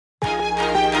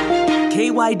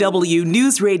KYW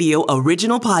News Radio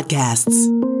original podcasts.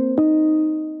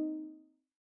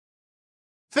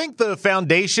 Think the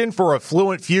foundation for a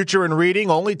fluent future in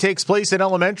reading only takes place in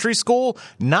elementary school?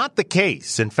 Not the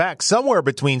case. In fact, somewhere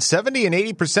between 70 and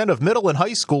 80% of middle and high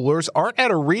schoolers aren't at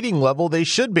a reading level they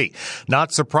should be.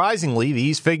 Not surprisingly,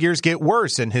 these figures get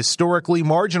worse in historically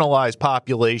marginalized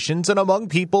populations and among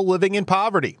people living in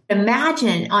poverty.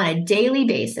 Imagine on a daily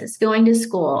basis going to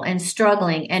school and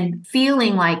struggling and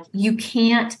feeling like you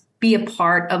can't be a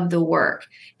part of the work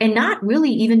and not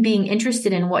really even being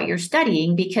interested in what you're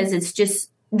studying because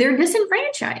they're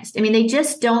disenfranchised. I mean, they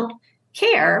just don't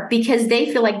care because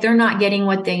they feel like they're not getting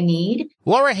what they need.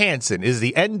 Laura Hansen is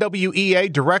the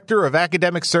NWEA Director of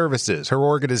Academic Services. Her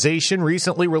organization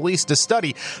recently released a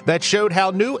study that showed how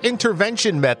new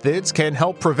intervention methods can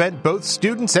help prevent both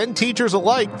students and teachers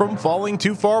alike from falling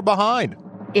too far behind.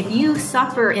 If you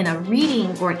suffer in a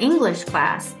reading or an English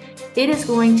class, it is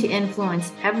going to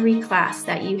influence every class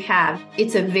that you have.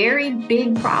 It's a very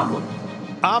big problem.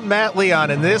 I'm Matt Leon,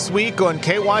 and this week on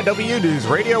KYW News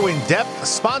Radio In Depth,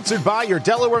 sponsored by your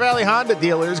Delaware Valley Honda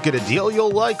dealers. Get a deal you'll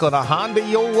like on a Honda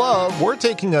you'll love. We're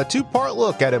taking a two-part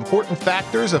look at important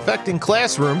factors affecting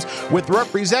classrooms with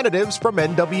representatives from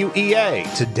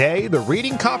NWEA. Today, the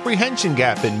reading comprehension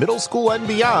gap in middle school and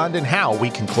beyond and how we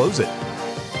can close it.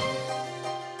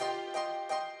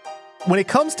 When it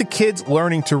comes to kids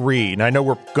learning to read, and I know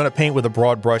we're going to paint with a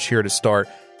broad brush here to start,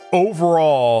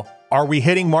 overall, are we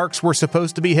hitting marks we're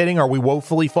supposed to be hitting? Are we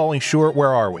woefully falling short?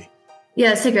 Where are we? Yeah,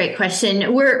 that's a great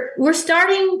question. We're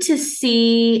starting to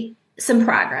see some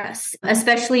progress,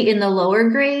 especially in the lower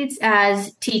grades,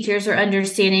 as teachers are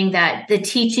understanding that the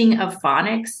teaching of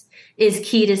phonics is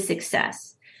key to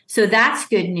success. So that's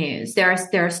good news. There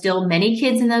are still many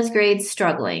kids in those grades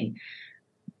struggling.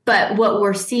 But what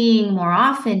we're seeing more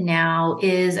often now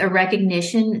is a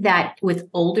recognition that with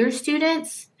older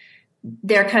students,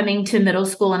 they're coming to middle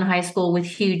school and high school with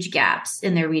huge gaps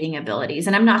in their reading abilities.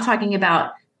 And I'm not talking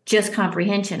about just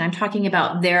comprehension. I'm talking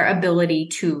about their ability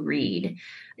to read.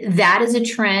 That is a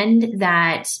trend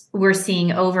that we're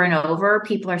seeing over and over.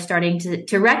 People are starting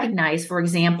to recognize, for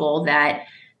example, that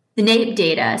the NAEP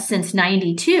data since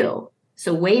 92,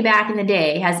 so way back in the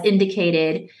day, has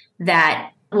indicated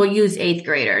that we'll use eighth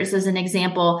graders as an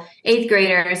example. Eighth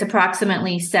graders,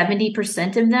 approximately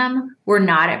 70% of them were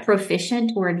not at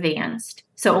proficient or advanced.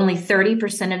 So only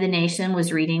 30% of the nation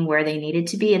was reading where they needed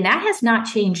to be. And that has not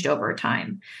changed over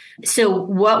time. So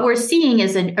what we're seeing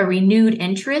is a renewed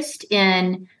interest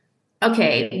in,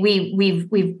 okay,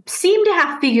 we've seemed to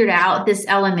have figured out this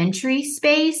elementary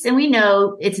space. And we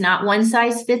know it's not one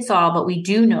size fits all, but we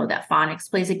do know that phonics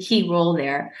plays a key role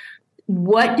there.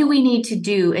 What do we need to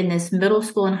do in this middle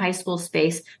school and high school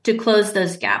space to close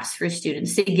those gaps for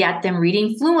students, to get them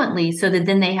reading fluently so that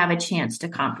then they have a chance to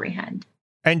comprehend?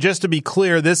 And just to be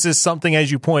clear, this is something,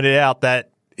 as you pointed out,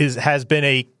 that has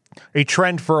been a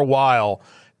trend for a while.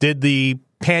 Did the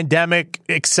pandemic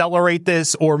accelerate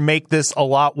this or make this a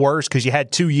lot worse? Because you had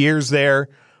 2 years there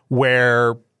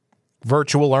where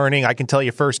virtual learning, I can tell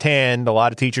you firsthand, a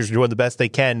lot of teachers are doing the best they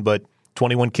can, but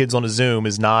 21 kids on a Zoom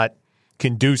is not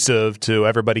conducive to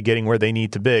everybody getting where they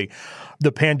need to be.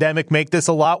 The pandemic make this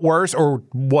a lot worse, or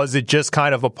was it just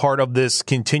kind of a part of this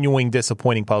continuing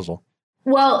disappointing puzzle?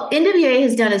 Well, NWA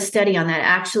has done a study on that,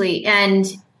 actually, and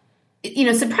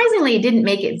surprisingly, it didn't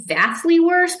make it vastly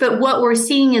worse, but what we're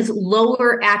seeing is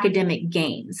slower academic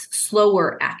gains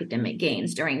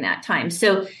during that time.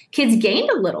 So kids gained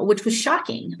a little, which was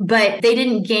shocking, but they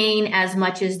didn't gain as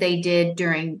much as they did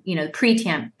during,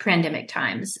 pre-pandemic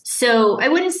times. So I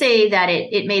wouldn't say that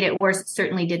it made it worse. It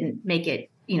certainly didn't make it,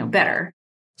 better.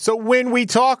 So when we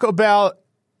talk about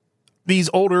these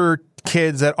older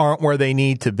kids that aren't where they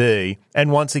need to be,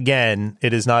 and once again,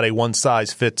 it is not a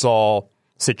one-size-fits-all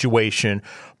situation,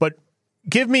 but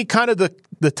give me kind of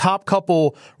the top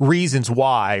couple reasons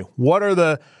why. What are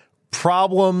the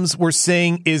problems we're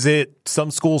seeing? Is it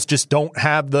some schools just don't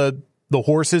have the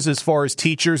horses as far as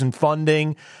teachers and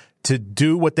funding to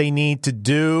do what they need to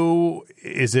do?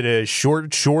 Is it a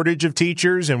shortage of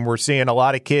teachers and we're seeing a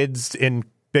lot of kids in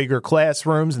bigger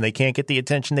classrooms and they can't get the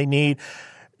attention they need?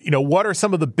 What are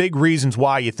some of the big reasons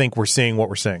why you think we're seeing what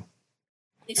we're seeing?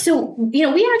 So,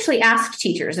 we actually asked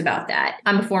teachers about that.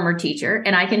 I'm a former teacher,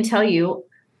 and I can tell you,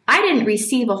 I didn't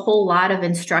receive a whole lot of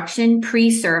instruction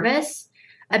pre-service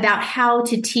about how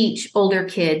to teach older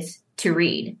kids to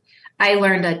read. I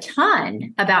learned a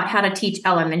ton about how to teach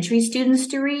elementary students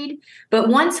to read. But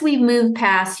once we moved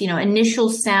past, initial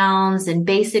sounds and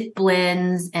basic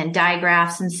blends and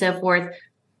digraphs and so forth,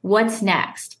 what's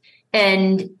next?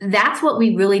 And that's what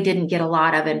we really didn't get a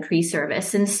lot of in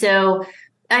pre-service. And so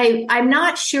I'm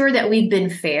not sure that we've been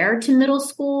fair to middle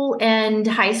school and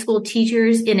high school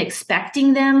teachers in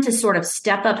expecting them to sort of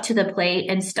step up to the plate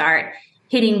and start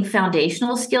hitting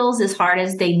foundational skills as hard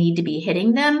as they need to be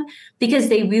hitting them, because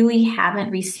they really haven't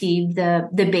received the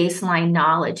baseline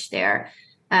knowledge there.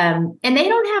 And they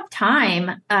don't have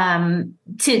time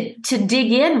to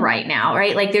dig in right now,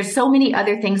 right? Like there's so many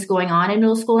other things going on in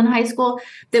middle school and high school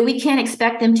that we can't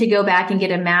expect them to go back and get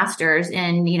a master's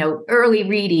in, early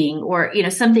reading or,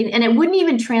 something. And it wouldn't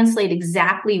even translate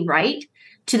exactly right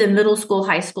to the middle school,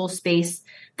 high school space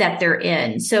that they're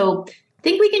in. So I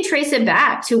think we can trace it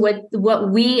back to what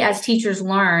we as teachers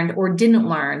learned or didn't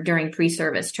learn during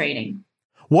pre-service training.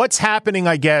 What's happening,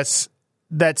 I guess,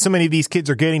 that so many of these kids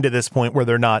are getting to this point where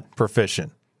they're not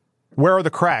proficient? Where are the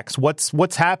cracks?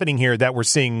 What's happening here that we're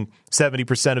seeing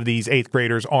 70% of these eighth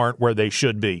graders aren't where they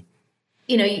should be?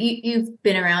 You've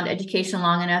been around education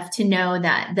long enough to know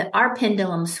that our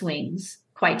pendulum swings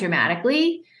quite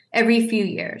dramatically every few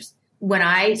years. When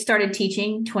I started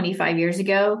teaching 25 years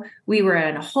ago, we were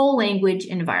in a whole language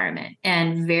environment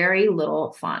and very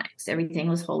little phonics. Everything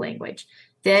was whole language.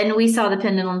 Then we saw the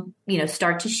pendulum,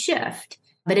 start to shift.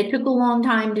 But it took a long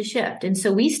time to shift. And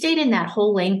so we stayed in that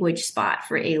whole language spot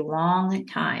for a long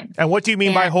time. And what do you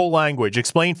mean by whole language?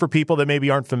 Explain for people that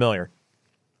maybe aren't familiar.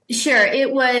 Sure.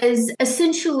 It was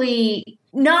essentially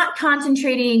not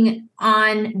concentrating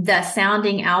on the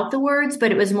sounding out the words,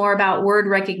 but it was more about word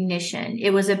recognition.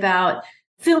 It was about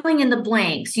filling in the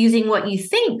blanks, using what you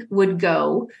think would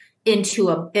go into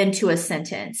a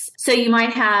sentence. So you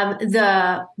might have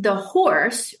the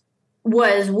horse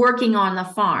was working on the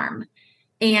farm.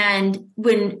 And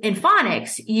when in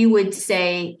phonics, you would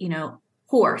say,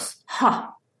 horse, huh,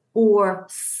 or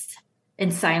s,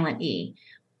 and silent E.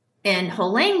 In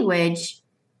whole language,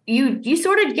 you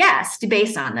sort of guessed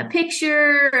based on the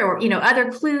picture or,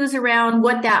 other clues around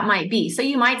what that might be. So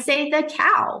you might say the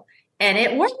cow, and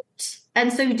it worked.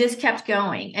 And so you just kept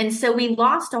going. And so we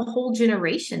lost a whole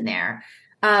generation there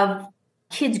of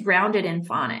kids grounded in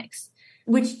phonics,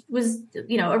 which was,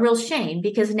 a real shame,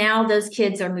 because now those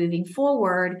kids are moving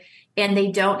forward and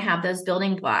they don't have those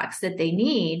building blocks that they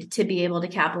need to be able to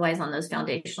capitalize on those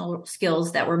foundational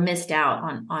skills that were missed out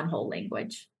on whole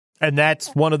language. And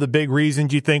that's one of the big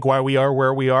reasons you think why we are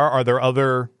where we are. Are there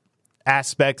other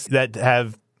aspects that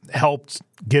have helped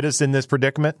get us in this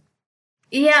predicament?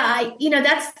 Yeah,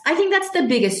 I think that's the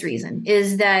biggest reason,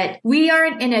 is that we are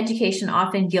in education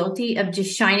often guilty of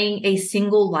just shining a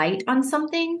single light on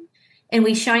something. And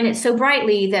we shine it so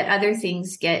brightly that other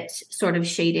things get sort of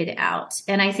shaded out.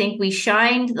 And I think we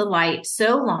shined the light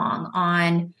so long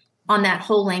on that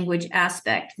whole language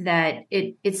aspect that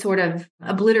it sort of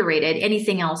obliterated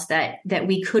anything else that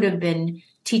we could have been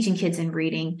teaching kids in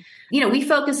reading. We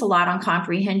focus a lot on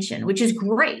comprehension, which is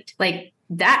great. Like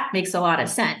that makes a lot of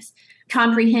sense.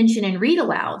 Comprehension and read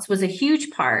alouds was a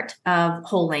huge part of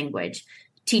whole language.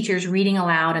 Teachers reading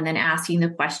aloud and then asking the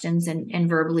questions and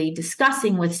verbally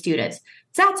discussing with students.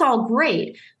 That's all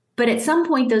great. But at some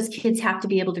point, those kids have to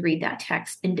be able to read that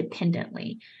text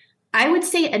independently. I would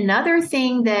say another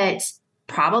thing that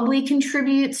probably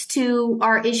contributes to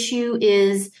our issue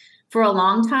is, for a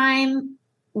long time,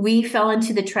 we fell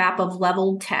into the trap of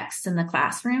leveled texts in the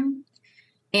classroom.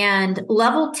 And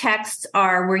leveled texts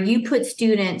are where you put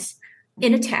students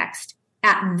in a text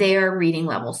at their reading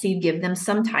level. So you give them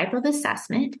some type of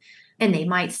assessment, and they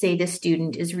might say the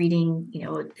student is reading,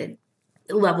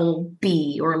 level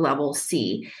B or level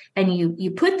C. And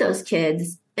you put those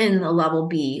kids in the level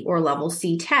B or level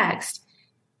C text.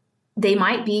 They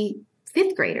might be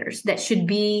fifth graders that should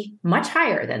be much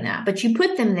higher than that, but you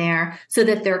put them there so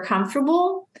that they're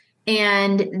comfortable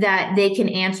and that they can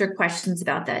answer questions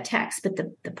about that text. But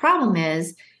the problem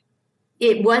is,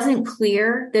 it wasn't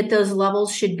clear that those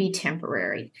levels should be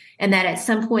temporary, and that at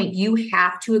some point you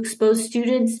have to expose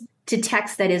students to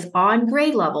text that is on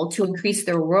grade level to increase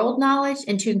their world knowledge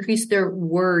and to increase their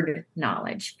word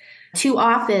knowledge. Too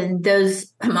often,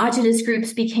 those homogenous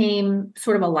groups became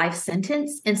sort of a life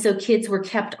sentence, and so kids were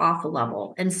kept off a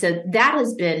level. And so that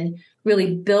has been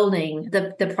really building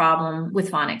the problem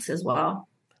with phonics as well.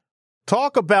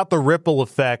 Talk about the ripple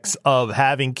effects of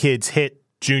having kids hit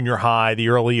junior high, the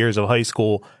early years of high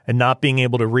school, and not being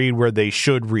able to read where they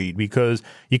should read, because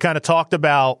you kind of talked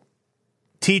about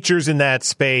teachers in that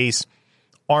space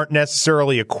aren't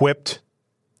necessarily equipped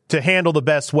to handle the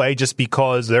best way just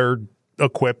because they're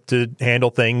equipped to handle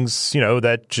things,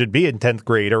 that should be in 10th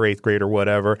grade or 8th grade or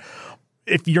whatever.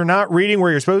 If you're not reading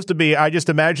where you're supposed to be, I just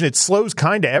imagine it slows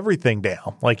kind of everything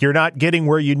down. Like you're not getting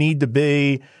where you need to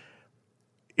be,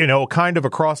 kind of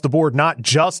across the board, not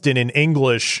just in an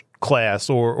English class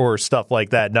or stuff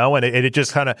like that. No, and it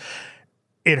just kind of,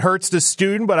 it hurts the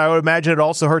student, but I would imagine it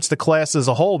also hurts the class as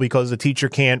a whole because the teacher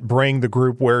can't bring the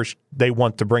group where they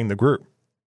want to bring the group.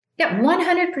 Yeah,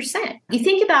 100%. You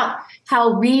think about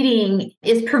how reading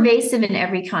is pervasive in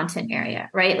every content area,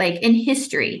 right? Like in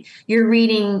history, you're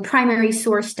reading primary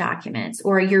source documents,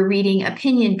 or you're reading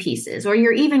opinion pieces, or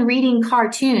you're even reading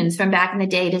cartoons from back in the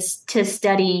day to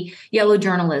study yellow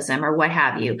journalism or what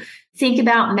have you. Think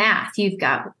about math. You've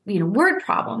got, word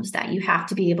problems that you have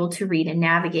to be able to read and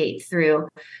navigate through.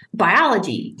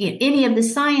 Biology, any of the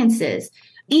sciences.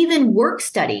 Even work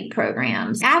study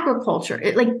programs, agriculture,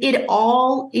 it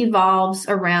all revolves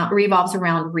around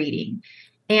reading.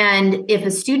 And if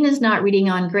a student is not reading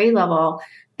on grade level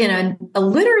in a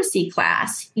literacy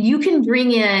class, you can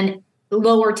bring in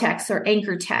lower texts or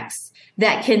anchor texts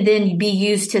that can then be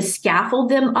used to scaffold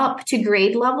them up to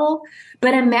grade level.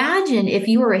 But imagine if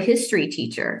you were a history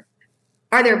teacher.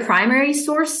 Are there primary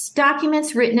source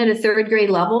documents written at a third grade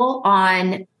level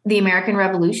on the American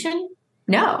Revolution?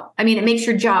 No. I mean, it makes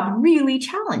your job really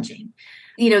challenging.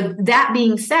 That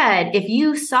being said, if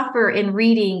you suffer in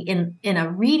reading in a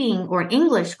reading or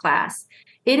English class,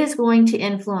 it is going to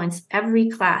influence every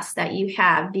class that you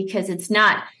have, because it's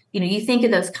not, you think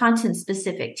of those content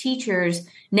specific teachers.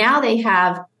 Now they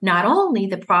have not only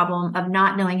the problem of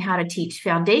not knowing how to teach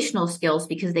foundational skills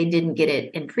because they didn't get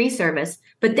it in pre-service,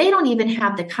 but they don't even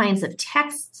have the kinds of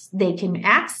texts they can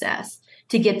access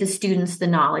to get the students the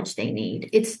knowledge they need.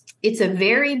 It's a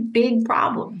very big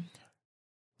problem.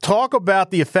 Talk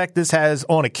about the effect this has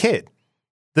on a kid.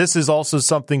 This is also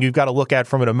something you've got to look at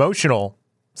from an emotional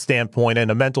standpoint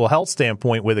and a mental health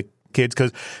standpoint with the kids,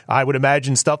 because I would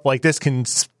imagine stuff like this can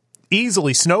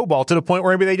easily snowball to the point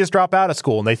where maybe they just drop out of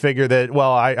school and they figure that,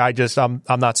 well,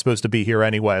 I'm not supposed to be here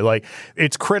anyway. Like,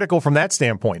 it's critical from that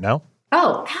standpoint, no?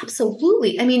 Oh,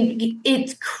 absolutely. I mean,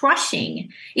 it's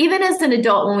crushing. Even as an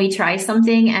adult, when we try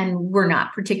something and we're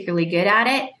not particularly good at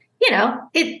it,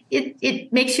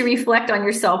 it makes you reflect on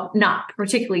yourself, not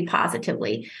particularly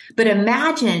positively. But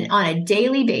imagine on a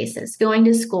daily basis going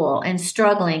to school and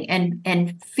struggling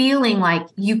and feeling like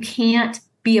you can't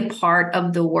be a part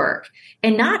of the work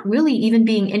and not really even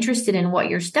being interested in what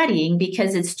you're studying,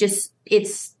 because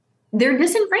they're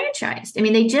disenfranchised. I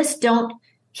mean, they just don't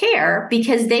care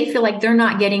because they feel like they're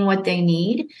not getting what they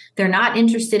need. They're not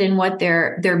interested in what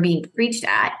they're being preached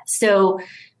at. So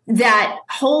that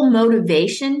whole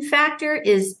motivation factor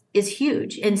is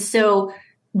huge. And so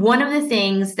one of the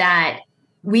things that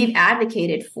we've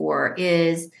advocated for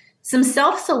is some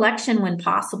self-selection when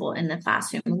possible in the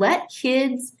classroom. Let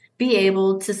kids be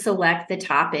able to select the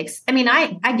topics. I mean,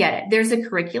 I get it. There's a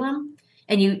curriculum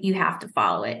and you have to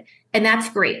follow it. And that's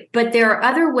great. But there are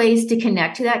other ways to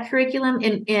connect to that curriculum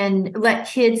and let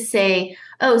kids say,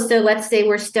 oh, so let's say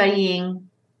we're studying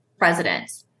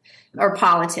presidents or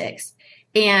politics.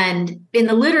 And in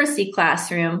the literacy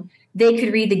classroom, they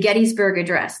could read the Gettysburg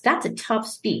Address. That's a tough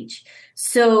speech.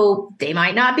 So they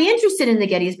might not be interested in the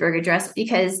Gettysburg Address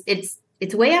because it's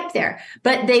way up there.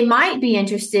 But they might be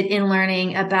interested in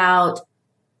learning about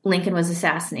Lincoln was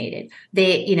assassinated.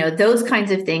 Those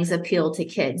kinds of things appeal to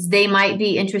kids. They might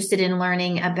be interested in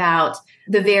learning about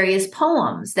the various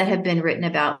poems that have been written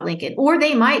about Lincoln, or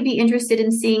they might be interested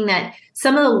in seeing that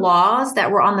some of the laws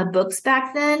that were on the books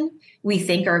back then, we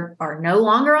think are no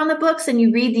longer on the books. And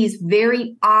you read these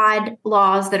very odd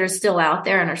laws that are still out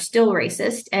there and are still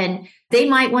racist, and they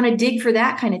might want to dig for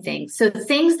that kind of thing. So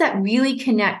things that really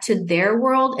connect to their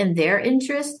world and their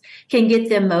interests can get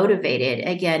them motivated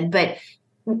again. But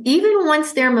even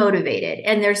once they're motivated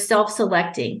and they're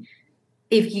self-selecting,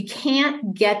 if you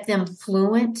can't get them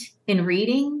fluent in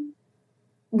reading,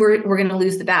 we're going to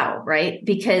lose the battle, right?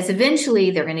 Because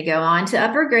eventually they're going to go on to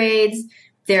upper grades.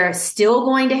 They're still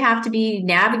going to have to be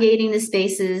navigating the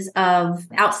spaces of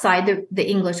outside the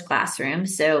English classroom,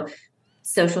 so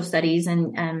social studies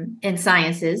and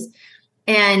sciences.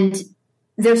 And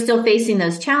they're still facing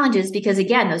those challenges because,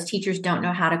 again, those teachers don't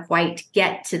know how to quite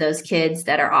get to those kids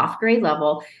that are off grade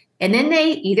level. And then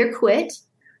they either quit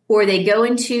or they go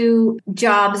into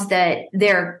jobs that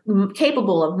they're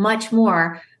capable of much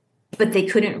more, but they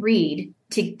couldn't read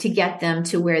to get them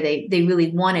to where they really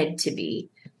wanted to be.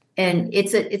 And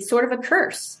it's sort of a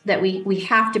curse that we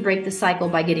have to break the cycle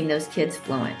by getting those kids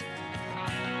fluent.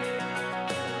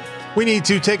 We need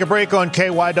to take a break on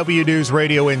KYW News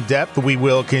Radio In Depth. We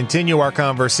will continue our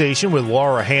conversation with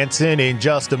Laura Hanson in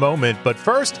just a moment. But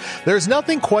first, there's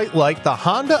nothing quite like the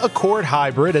Honda Accord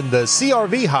Hybrid and the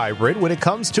CR-V Hybrid when it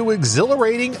comes to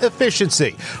exhilarating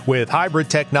efficiency. With hybrid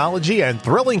technology and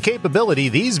thrilling capability,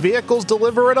 these vehicles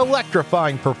deliver an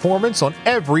electrifying performance on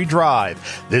every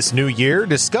drive. This new year,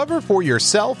 discover for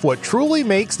yourself what truly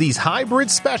makes these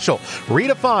hybrids special.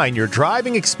 Redefine your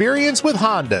driving experience with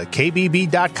Honda.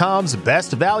 KBB.com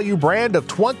best value brand of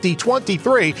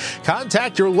 2023.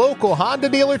 Contact your local Honda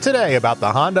dealer today about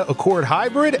the Honda Accord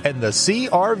Hybrid and the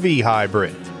CR-V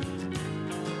Hybrid.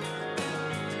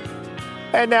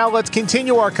 And now let's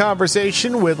continue our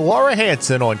conversation with Laura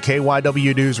Hanson on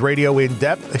KYW News Radio In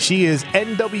Depth. She is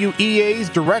NWEA's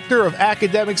Director of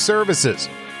Academic Services.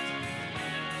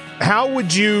 How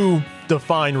would you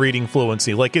define reading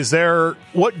fluency? Like, is there,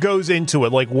 what goes into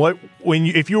it? Like,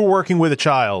 if you were working with a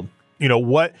child,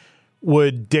 what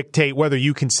would dictate whether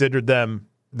you considered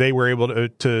they were able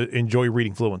to enjoy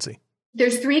reading fluency?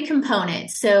 There's three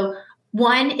components. So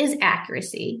one is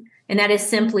accuracy, and that is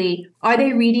simply, are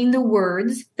they reading the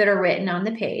words that are written on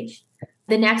the page?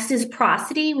 The next is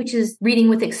prosody, which is reading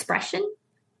with expression,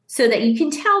 so that you can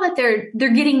tell that they're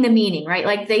getting the meaning, right?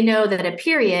 Like they know that a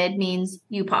period means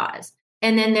you pause.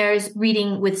 And then there's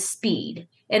reading with speed.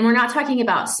 And we're not talking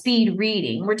about speed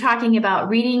reading. We're talking about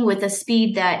reading with a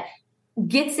speed that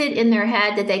gets it in their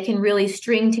head that they can really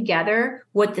string together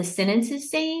what the sentence is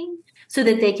saying so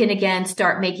that they can, again,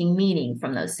 start making meaning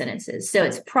from those sentences. So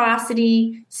it's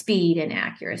prosody, speed, and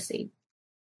accuracy.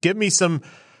 Give me some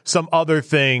other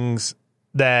things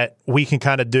that we can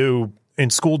kind of do in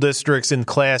school districts, in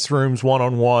classrooms,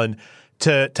 one-on-one,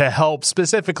 to help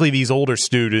specifically these older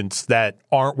students that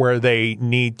aren't where they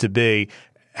need to be,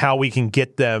 how we can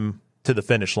get them to the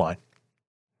finish line.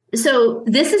 So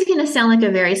this is going to sound like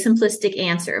a very simplistic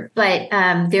answer, but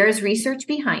there is research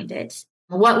behind it.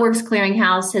 What Works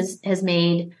Clearinghouse has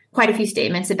made quite a few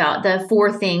statements about the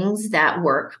 4 things that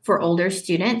work for older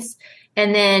students.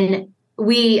 And then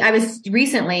I was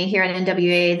recently here at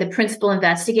NWA, the principal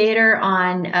investigator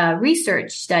on a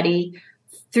research study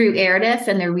through ERDIF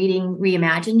and their Reading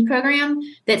Reimagined program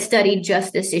that studied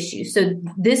just this issue. So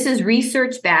this is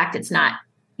research backed. It's not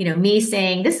me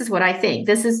saying, this is what I think.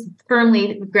 This is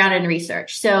firmly grounded in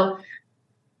research. So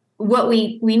what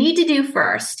we need to do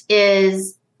first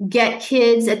is get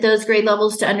kids at those grade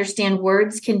levels to understand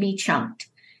words can be chunked.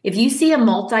 If you see a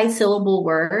multi-syllable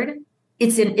word,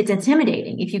 it's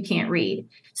intimidating if you can't read.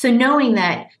 So knowing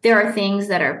that there are things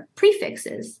that are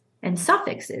prefixes and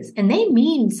suffixes, and they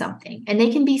mean something, and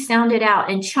they can be sounded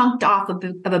out and chunked off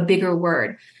of a bigger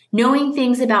word. Knowing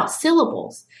things about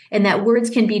syllables, and that words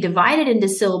can be divided into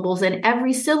syllables, and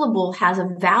every syllable has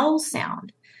a vowel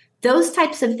sound. Those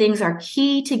types of things are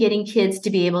key to getting kids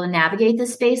to be able to navigate the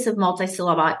space of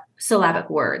multisyllabic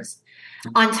words.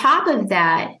 On top of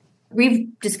that,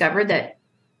 we've discovered that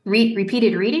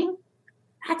repeated reading,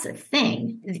 that's a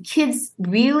thing. The kids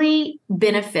really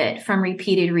benefit from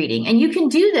repeated reading. And you can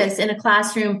do this in a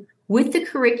classroom with the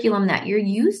curriculum that you're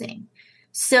using.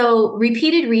 So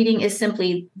repeated reading is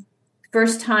simply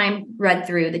first time read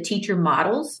through, the teacher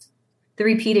models the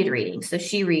repeated reading. So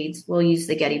she reads, we'll use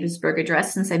the Gettysburg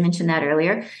Address since I mentioned that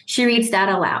earlier. She reads that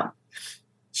aloud.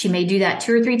 She may do that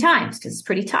 2 or 3 times because it's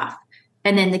pretty tough.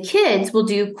 And then the kids will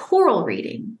do choral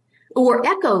reading or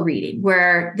echo reading,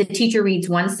 where the teacher reads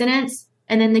one sentence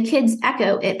and then the kids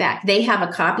echo it back. They have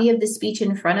a copy of the speech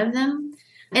in front of them.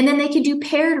 And then they could do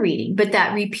paired reading, but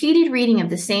that repeated reading of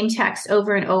the same text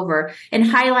over and over and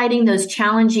highlighting those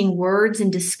challenging words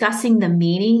and discussing the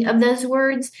meaning of those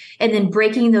words, and then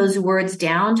breaking those words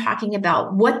down, talking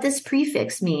about what this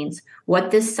prefix means,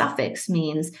 what this suffix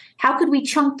means, how could we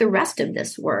chunk the rest of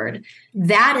this word?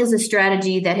 That is a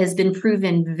strategy that has been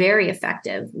proven very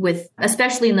effective with,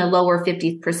 especially in the lower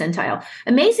 50th percentile.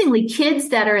 Amazingly, kids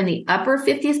that are in the upper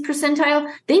 50th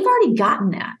percentile, they've already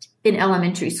gotten that in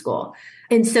elementary school.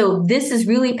 And so this is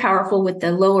really powerful with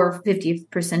the lower 50th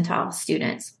percentile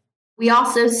students. We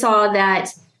also saw that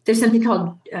there's something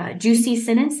called juicy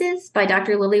sentences by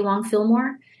Dr. Lily Wong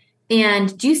Fillmore.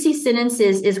 And juicy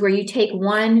sentences is where you take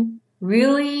one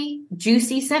really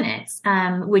juicy sentence,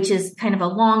 which is kind of a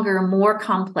longer, more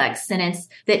complex sentence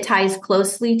that ties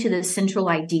closely to the central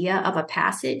idea of a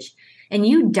passage. And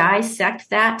you dissect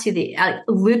that to the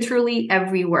literally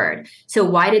every word. So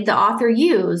why did the author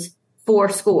use for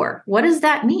score? What does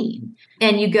that mean?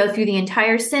 And you go through the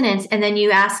entire sentence, and then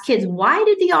you ask kids, why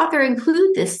did the author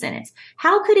include this sentence?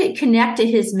 How could it connect to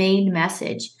his main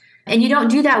message? And you don't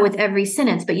do that with every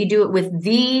sentence, but you do it with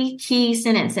the key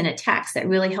sentence in a text that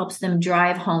really helps them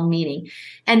drive home meaning.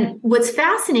 And what's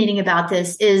fascinating about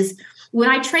this is when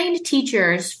I trained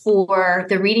teachers for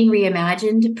the Reading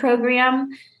Reimagined program,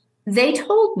 they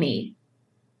told me,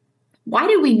 why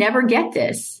did we never get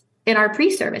this in our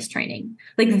pre-service training?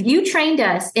 Like, you trained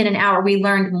us in an hour. We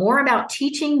learned more about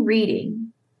teaching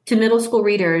reading to middle school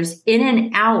readers in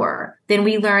an hour than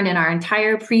we learned in our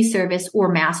entire pre-service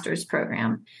or master's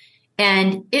program.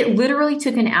 And it literally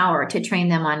took an hour to train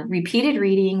them on repeated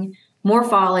reading,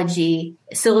 morphology,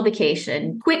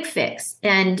 syllabication, quick fix.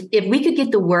 And if we could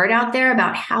get the word out there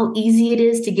about how easy it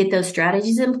is to get those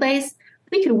strategies in place,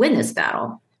 we could win this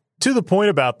battle. To the point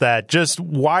about that, just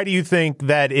why do you think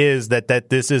that is that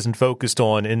this isn't focused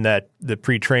on in that the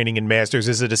pre-training and masters?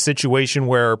 Is it a situation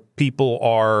where people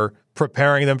are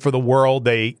preparing them for the world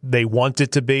they want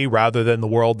it to be rather than the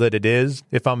world that it is?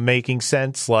 If I'm making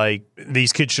sense, like,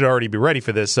 these kids should already be ready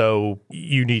for this, so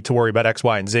you need to worry about X,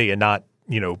 Y, and Z and not,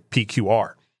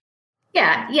 PQR.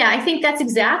 Yeah, I think that's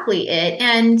exactly it.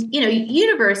 And,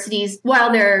 universities,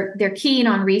 while they're keen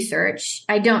on research,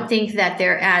 I don't think that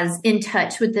they're as in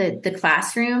touch with the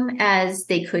classroom as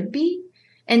they could be.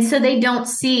 And so they don't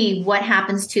see what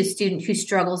happens to a student who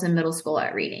struggles in middle school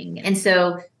at reading. And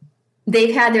so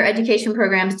they've had their education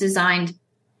programs designed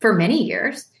for many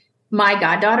years. My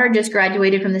goddaughter just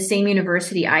graduated from the same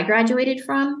university I graduated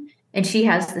from, and she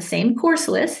has the same course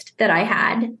list that I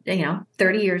had,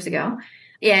 30 years ago.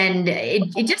 And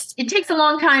it takes a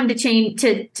long time to change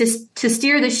to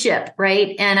steer the ship,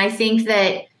 right? And I think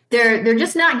that they're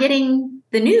just not getting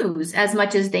the news as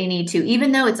much as they need to,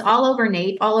 even though it's all over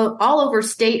NAEP, all over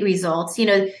state results.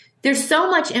 There's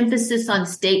so much emphasis on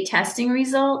state testing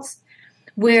results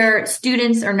where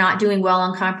students are not doing well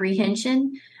on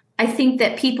comprehension. I think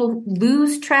that people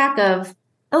lose track of,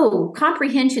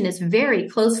 comprehension is very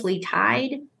closely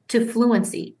tied to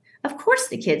fluency. Of course,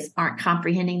 the kids aren't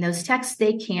comprehending those texts.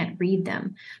 They can't read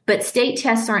them. But state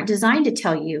tests aren't designed to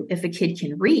tell you if a kid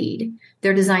can read.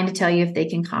 They're designed to tell you if they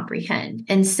can comprehend.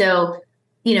 And so,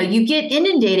 you get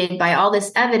inundated by all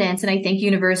this evidence. And I think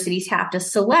universities have to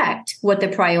select what the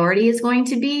priority is going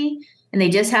to be. And they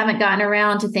just haven't gotten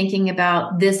around to thinking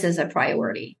about this as a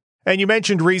priority. And you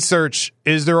mentioned research.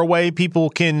 Is there a way people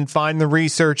can find the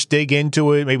research, dig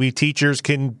into it? Maybe teachers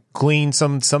can glean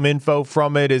some info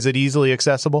from it. Is it easily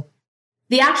accessible?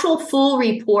 The actual full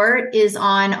report is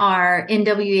on our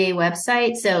NWEA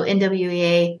website, so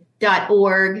nwea.org,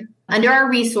 under our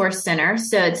resource center.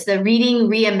 So it's the Reading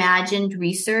Reimagined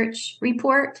Research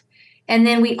Report. And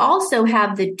then we also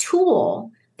have the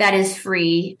tool that is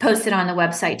free posted on the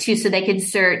website too. So they can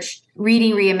search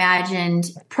Reading Reimagined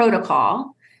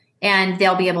Protocol, and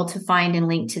they'll be able to find and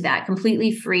link to that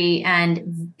completely free.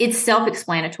 And it's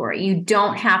self-explanatory. You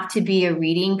don't have to be a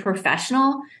reading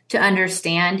professional to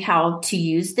understand how to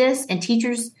use this. And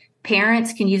teachers,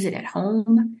 parents can use it at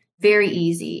home. Very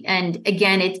easy. And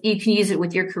again, you can use it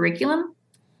with your curriculum,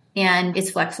 and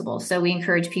it's flexible. So we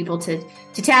encourage people to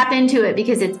tap into it,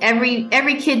 because it's every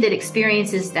kid that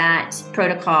experiences that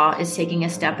protocol is taking a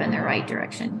step in the right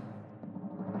direction.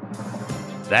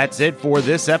 That's it for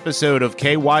this episode of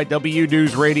KYW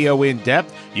News Radio In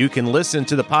Depth. You can listen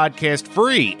to the podcast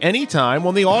free anytime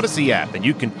on the Odyssey app, and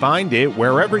you can find it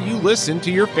wherever you listen to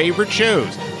your favorite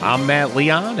shows. I'm Matt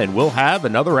Leon, and we'll have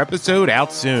another episode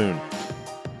out soon.